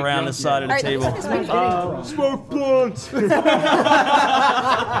to walk around this side of the All right, table. let's look at this magnifier. Smoke blunts.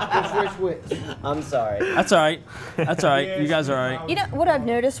 I'm sorry. That's all right. That's all right. You guys are all right. You know what I've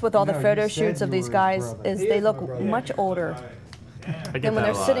noticed with all the photo shoots of these guys is they look much older than when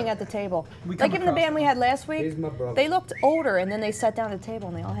they're sitting at the table. Like even the band we had last week, He's my brother. they looked older, and then they sat down at the table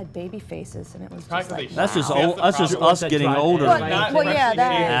and they all had baby faces, and it was just like. That's just Wow. old. That's just us getting older. Well, man. well, yeah,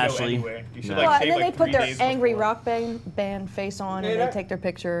 that. Ashley. You should No. like Well, save, and then like, they put 3 their days angry before. rock band face on, and Yeah, they take their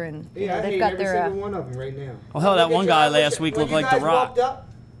picture, and you know, Yeah, I they've hate got every their. single one of them right now. Well, hell, that Look at one you, I guy wish- last week when looked you like The guys Rock. walked up,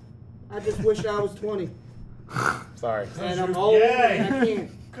 I just wished I was 20. Sorry. And I'm old and I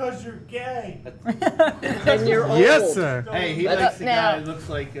can't. Because you're gay. And you're old. Yes, sir. Hey, he But likes the now- guy who looks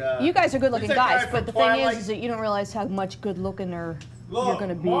like. You guys are good-looking Who's that guys, guy but the from thing Twilight? is that you don't realize how much good-looking you're Look, going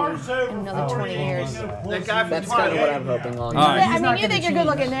to be Mark's over in another 20 years. That guy from That's kind of what I'm hoping on. All right. I mean, you think you're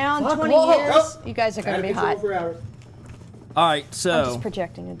good-looking now? In 20 Whoa, years, you guys are going to be hot. For hours. All right, I'm so just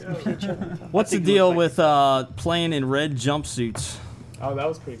projecting into the future. what's the deal with playing in red jumpsuits? Oh, that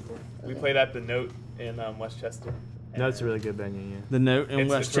was pretty cool. We played at the Note in Westchester. No, it's a really good venue, yeah. The Note in It's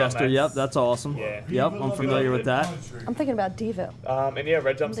real Westchester. nice. Yep, that's awesome. Yeah. Yep, I'm familiar with that. I'm thinking about Devo. And yeah,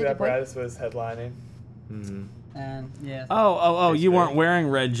 Red Jumpsuit Thinking what? Apparatus was headlining. Mm-hmm. And yeah. Oh, you weren't wearing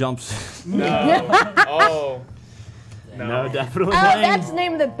red jumpsuits. No. Oh. No, definitely. Oh, that's the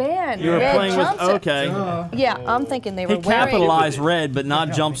name of the band. You were Red playing with, Jumpsuit. okay. Yeah, I'm thinking they were He wearing. capitalized red, but not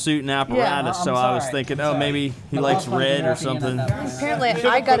jumpsuit and apparatus, I'm so I was sorry. thinking, I'm oh, sorry. maybe he I likes lost my red or caffeine at something. that point. Apparently, Should've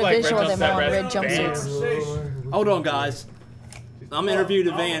I got put, a like, visual of Red them all in Jumpsuit red Apparatus jumpsuits. Hold on, guys. I'm interviewing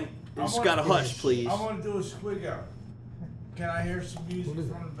the van. You just gotta hush, please. I want to do a squig out. Can I hear some music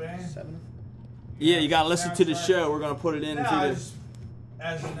from the band? Yeah, you gotta listen to the show. We're gonna put it in.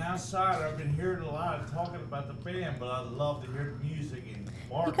 As an outsider, I've been hearing a lot of talking about the band, but I'd love to hear the music. And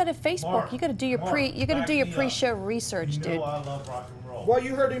Mark, You got a Facebook. Mark, You got to do your Mark, You got to back do your me up. pre-show research, You dude. know I love rock and roll. Well,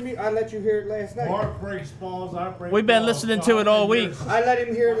 you heard him. I let you hear it last night. Mark breaks balls. I break We've been balls, listening so to it I all think week. there's- I let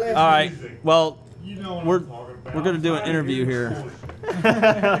him hear it last All night. right. Well, You know what we're I'm talking about. we're gonna do an I'm interview trying here. to All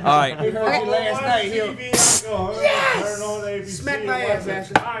hear right. He heard you last night. He'll Yes! Turn on ABC Smack my and ass, watch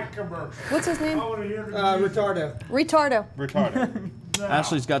Ashley. a Thai commercial. What's his name? I want to hear the music. Retardo. Retardo. Retarded.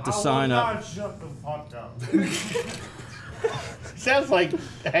 Ashley's got the I will sign up. not shut the fuck up. Sounds like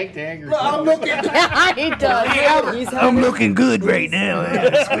Hank the Angry. Look, I'm looking. He does. I'm looking good right now.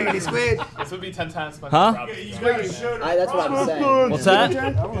 Squiddy squid. This would be 10 times funnier. Huh? Rob. You gotta show the That's what I'm saying. What's that? If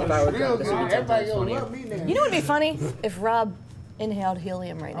I were drunk, this would be 10 Everybody times gonna funnier. love me now. You know what would be funny if Rob inhaled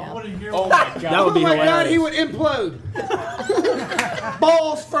helium right I now. want to hear Oh what my god. That would be Oh my God, hilarious. he would implode.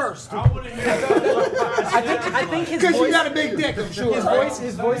 Balls first. I want to hear I think his Because you voice, got a big dick, I'm sure. his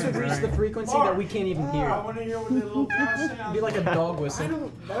voice would reach the frequency that we can't even I hear. want to hear what that little guy sounds It'd be like a dog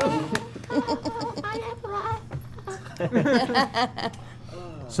whistle.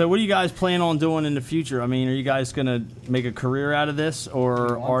 So, what do you guys plan on doing in the future? I mean, are you guys gonna make a career out of this,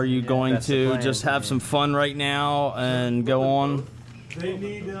 or are you going that's the to plan. just have some fun right now and go on? They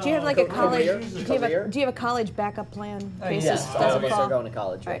need, Do you have like a college? Career? Do you have a college backup plan? in case yeah. this All doesn't of us fall? are going to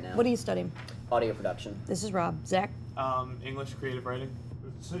college All right right. now. What are you studying? Audio production. This is Rob. Zach. English creative writing.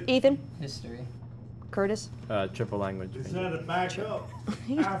 Ethan. History. Curtis. Triple language. Is that a backup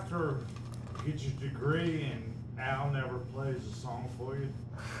after you get your degree and Al never plays a song for you?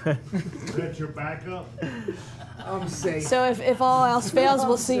 That's your backup? I'm safe. So if all else fails,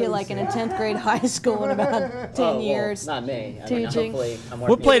 we'll see you like in a 10th grade high school in about 10 years. Not me. I mean, Teaching. hopefully I'm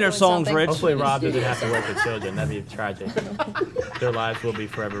We'll play their songs, something. Rich. Hopefully Rob doesn't have to work with children. That'd be tragic. Their lives will be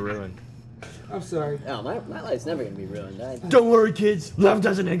forever ruined. I'm sorry. No, my life's never gonna be ruined. Don't worry, kids. Love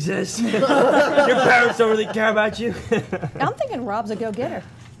doesn't exist. Your parents don't really care about you. I'm thinking Rob's a go-getter.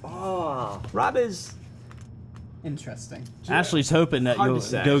 Oh, Rob is interesting. Ashley's hoping that Hard you'll to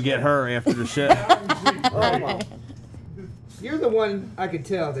say. go get her after the show. You're the one I can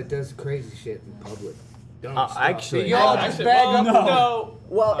tell that does crazy shit in public. Don't stop. actually- You all just bag up. No.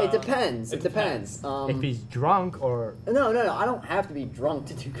 well, it depends. It depends. if he's drunk or No. I don't have to be drunk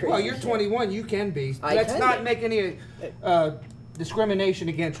to do crazy. Well, you're shit. 21. You can be. I Let's can not be. make any discrimination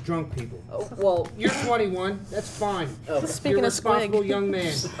against drunk people. Oh, well, You're 21. That's fine. Okay. Speaking You're a of Squig. responsible young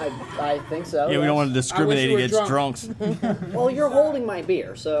man. I think so. Yeah, we don't want to discriminate you were against drunk. drunks. Well, you're holding my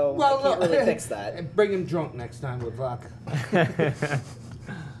beer, so Well, I can't look, really fix that. Bring him drunk next time with vodka.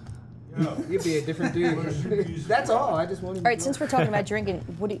 You'd be a different dude. That's all. I just wanted. All right, since we're talking about drinking,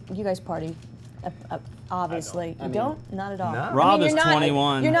 what do you guys party? Obviously, I you mean, don't? Not at all. No. I mean, Rob you're is not,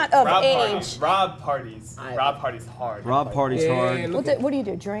 21. You're not of Rob age. parties. Rob parties. Rob parties hard. Rob parties Yeah, hard. What do you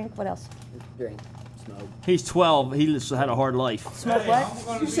do? Drink? What else? Drink, smoke. He's 12. He just had a hard life. Smoke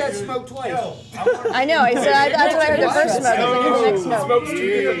what? You said smoke twice. I know. I said that's what I heard the first smoke. I was like, who's next smoke? Smokes two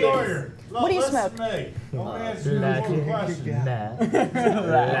different things. What do you smoke?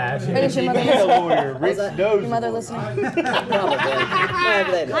 Finish your mother listening? that? Your mother listening?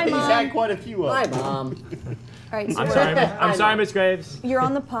 Probably. Hi, He's Mom. had quite a few of Hi, them. Mom. All right, so I'm sorry, Miss Graves. you're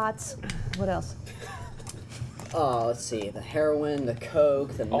on the pots. What else? Oh, let's see. The heroin, the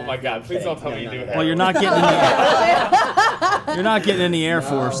coke, the. Oh my God! Please don't tell me you do that. Well, you're not getting in you're not getting in the Air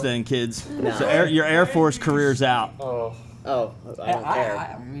Force then, kids. No. So your Air Force career's out. Oh. Oh, I don't care.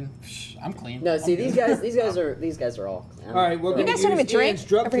 I mean, I'm clean. No, see, I'm these guys are all. All right, we're You gonna guys don't even use drink Ian's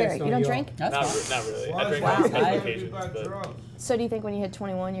drug over here. test You on don't y'all. drink. That's Not really. I drink Wow. on special I- occasions, but So do you think when you hit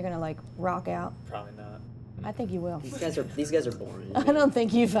 21, you're gonna like rock out? probably not. I think you will. These guys are boring. I don't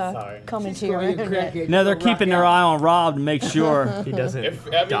think you've Sorry. come into She's your calling you own yet. crackhead. No, they're You gonna keeping rock their out. eye on Rob to make sure He doesn't If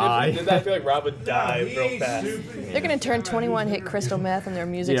we die. did that, I feel like Rob would die real fast. They're gonna turn 21, hit crystal meth, and their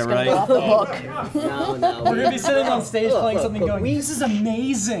music's Yeah, gonna right. go off the hook. No. We're gonna be sitting on stage Look, playing look, something, look, going, "This is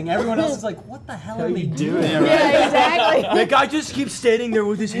amazing." Everyone else is like, "What the hell are they doing?" Yeah, right. Yeah, exactly. That guy just keeps standing there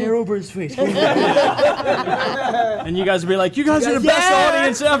with his hair over his face. And you guys will be like, you guys are the best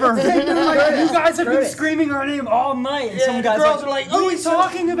audience ever. You guys have been screaming our name all night. And some guys girls are like, "What are you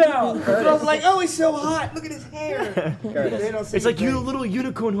talking about?" Girls are like, oh, he's so hot. Look at his hair. They don't see It's like his little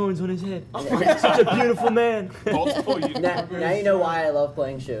unicorn horns on his head. Such a beautiful man. Multiple Now you know why I love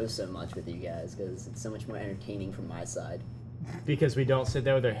playing shows so much with you guys, because it's so much more entertaining from my side. Because we don't sit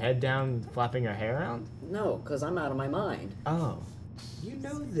there with our head down, flapping our hair around. No, because I'm out of my mind. Oh. You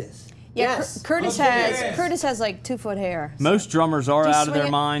know this. Yeah, Yes. Curtis has like 2-foot hair. Most drummers are Do you out of swing their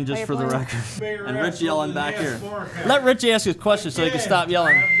it mind, while just you're for the playing? record. And Rich yelling back here. Let Richie ask his question so he can Again, stop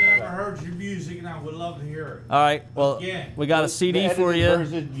yelling. I've never heard your music and I would love to hear it. All right, well, Again. we got a The CD for edited you.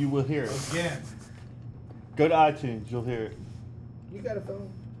 version, you will hear it. Again. Go to iTunes, you'll hear it. You got a phone?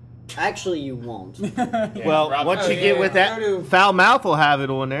 Actually, you won't. Well, Rob- once oh, you get with that, Foul Mouth will have it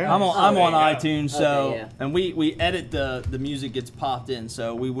on there. I'm on there you iTunes, so Okay, yeah. and we edit the music gets popped in,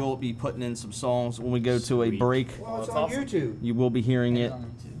 so we will be putting in some songs when we go to a break. Well, it's That's on awesome. YouTube. You will be hearing it.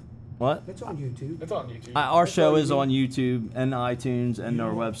 What? It's on YouTube. It's on YouTube. Our show is on YouTube and iTunes and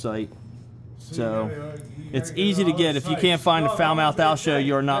our website. So it's easy to get. If you can't find the Foul Mouth Al show,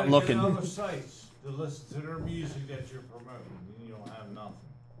 you're not looking. Other sites to listen to their music that you're promoting, and you don't have nothing.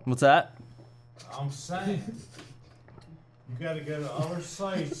 What's that? I'm saying, you got to go to other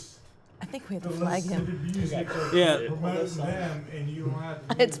sites I think we have to to flag listen to the him. music that Yeah. you're promoting them, and you don't have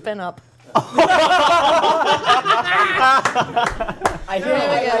to. It's been up. I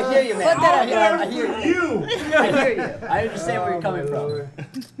hear you, man. Put that up. I hear you. I hear you. I understand where you're coming from.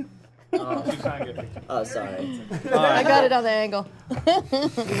 Oh, sorry. I got it on the angle.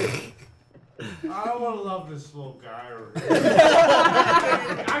 I don't want to love this little guy.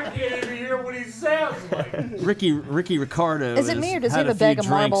 I can't even hear what he sounds like. Ricky Ricardo. Is it me or does he had have a few bag of drinks.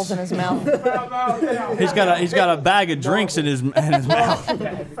 marbles in his mouth? He's got a bag of drinks in his mouth.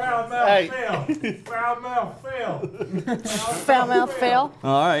 Foul mouth fail. Foul mouth fail. Foul mouth fail.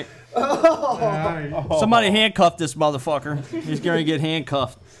 All right. Somebody handcuffed this motherfucker. He's going to get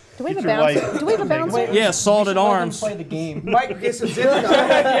handcuffed. Do we have a bouncer? Do we have a bouncer? Yeah, Salted Arms. Play the game. Mike, get some zip ties.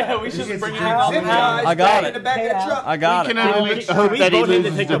 Yeah, we should bring it out. Zip ties. I got back it. in the back of the truck. I got We it. can only hope we that he both need to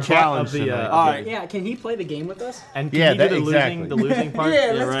loses take the a part challenge of the. tonight. All right. Yeah, can he play the game with us? And can Yeah, you do that- the exactly. losing part?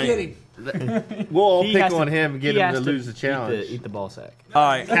 Yeah, let's right. get him. We'll all He pick has on to- him and get he him has to lose the challenge. Eat the ball sack. All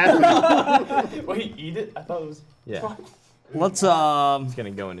right. Wait, eat it? I thought it was. Yeah, Let's it's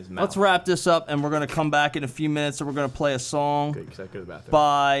gonna go in his mouth. let's wrap this up, and we're gonna come back in a few minutes, and we're gonna play a song Good, 'cause I go to the bathroom.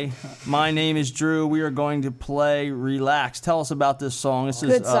 by My Name Is Drew. We are going to play "Relax." Tell us about this song. This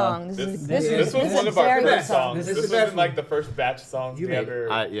Good is song. This was one of very our good first song. songs. This This is the best was like the first batch of songs You we made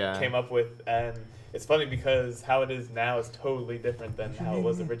ever yeah. came up with, and it's funny because how it is now is totally different than how it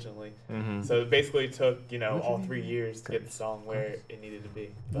was originally. So it basically took all 3 years to get the song where it needed to be.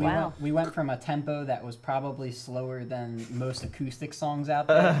 But Wow. We went from a tempo that was probably slower than most acoustic songs out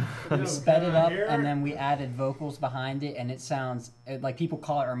there. We sped it up, and then we added vocals behind it, and it sounds like people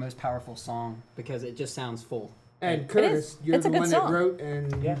call it our most powerful song because it just sounds full. And Curtis, you're It's a the good one song. that wrote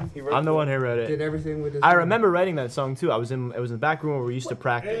and he wrote I'm the one who wrote did it. everything with his I remember writing that song too. It was in the back room where we used to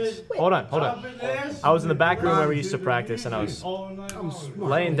practice. Hold on. I was in the back room where we used to practice, and I was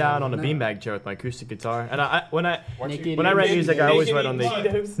laying down on a beanbag chair with my acoustic guitar. And when I write music, I always write on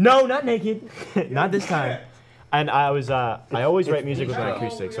the. No, not naked. Not this time. And I always write music with my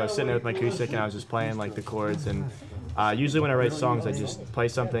acoustic. So I was sitting there with my acoustic, and I was just playing like the chords. And usually when I write songs, I just play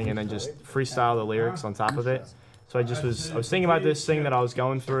something and then just freestyle the lyrics on top of it. So I was thinking about this thing that I was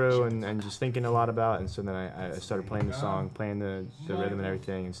going through and just thinking a lot about, and so then I started playing the song, playing the rhythm and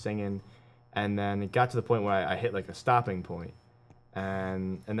everything, and singing, and then it got to the point where I hit like a stopping point,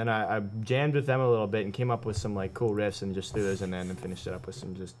 and then I jammed with them a little bit and came up with some like cool riffs and just threw those in there and then finished it up with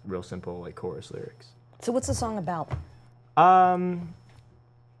some just real simple like chorus lyrics. So what's the song about?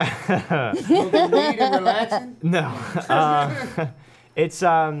 Smoking weed and relaxing? No,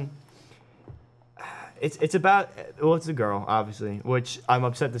 it's about, well, it's a girl, obviously, which I'm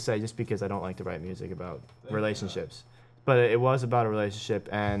upset to say just because I don't like to write music about relationships. But it was about a relationship,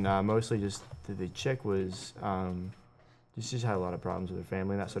 and mostly just the chick was, just had a lot of problems with her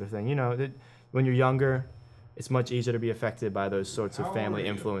family and that sort of thing. When you're younger, it's much easier to be affected by those sorts of family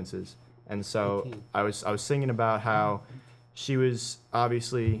influences. And so I was singing about how she was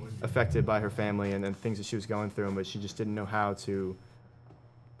obviously affected by her family and things that she was going through, but she just didn't know how to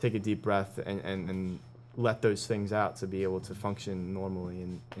take a deep breath and let those things out to be able to function normally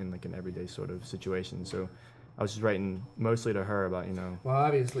in like an everyday sort of situation. So I was just writing mostly to her about, Well,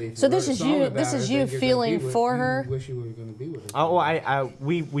 obviously. if So you this wrote a is song you. about This her, is then you you're gonna feeling be with- for you her. Wish you were going to be with her. oh, well,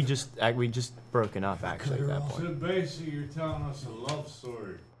 we just broken up actually at that So point. basically, you're telling us a love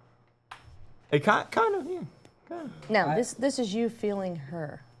story. It kind of, yeah. No, this is you feeling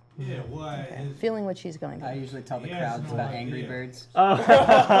her. Yeah, why? Feeling what she's going I through. usually tell the He has crowds no about idea. Angry Birds.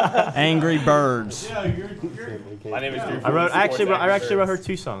 Angry Birds. Yeah, you're My name is Drew. I actually wrote her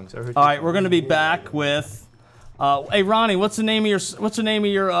 2 songs. All right, we're gonna be back with. Hey Ronnie, what's the name of your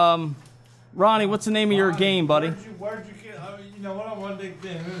Ronnie? What's the name of your game, buddy? Where'd you get? What I want to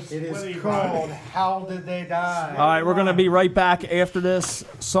get It is called How Did They Die? All right, we're gonna be right back after this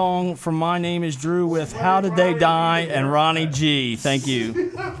song from My Name Is Drew with How Did They Die and Ronnie G. Thank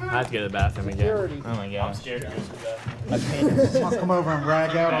you. I have to go to the bathroom again. Oh my gosh. I'm scared to go through that. I'll come over and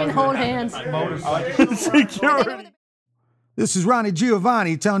brag out on And hold hands. Security. This is Ronnie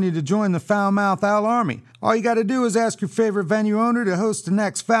Giovanni telling you to join the Foul Mouth Owl Army. All you got to do is ask your favorite venue owner to host the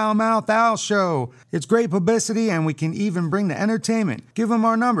next Foul Mouth Owl show. It's great publicity, and we can even bring the entertainment. Give them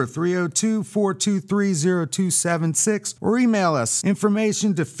our number, 302-423-0276, or email us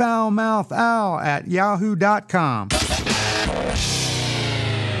information to foulmouthowl@yahoo.com.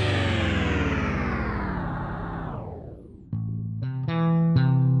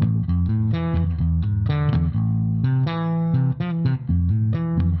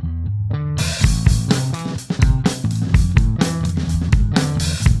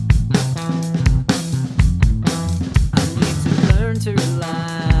 Learn to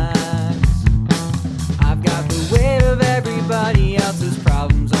relax. I've got the weight of everybody else's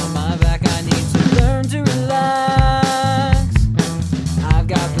problems on my back. I need to learn to relax.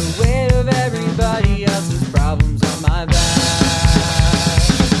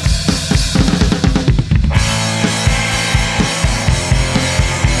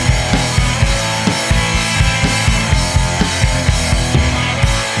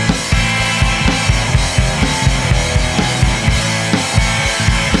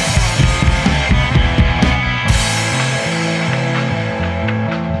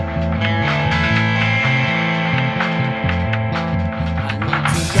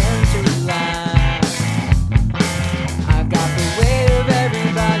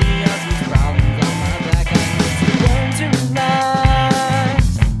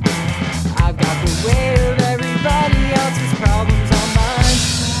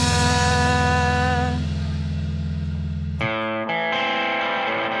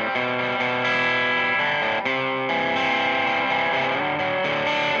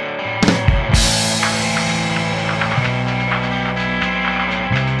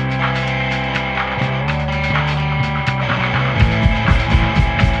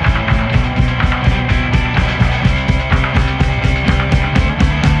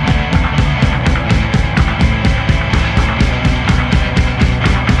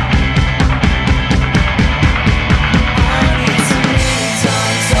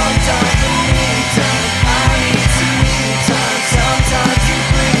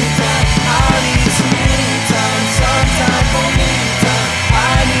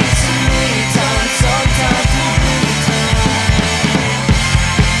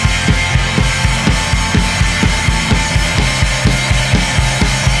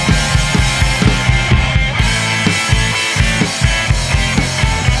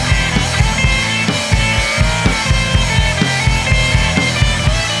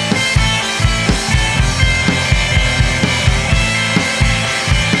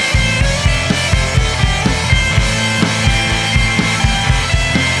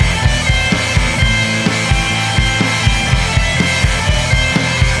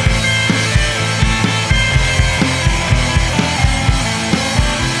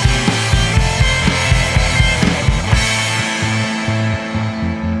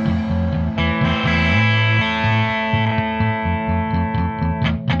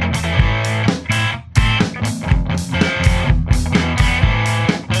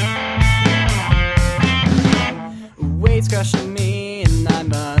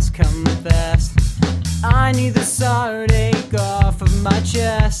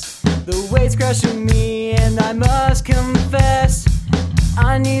 special meal.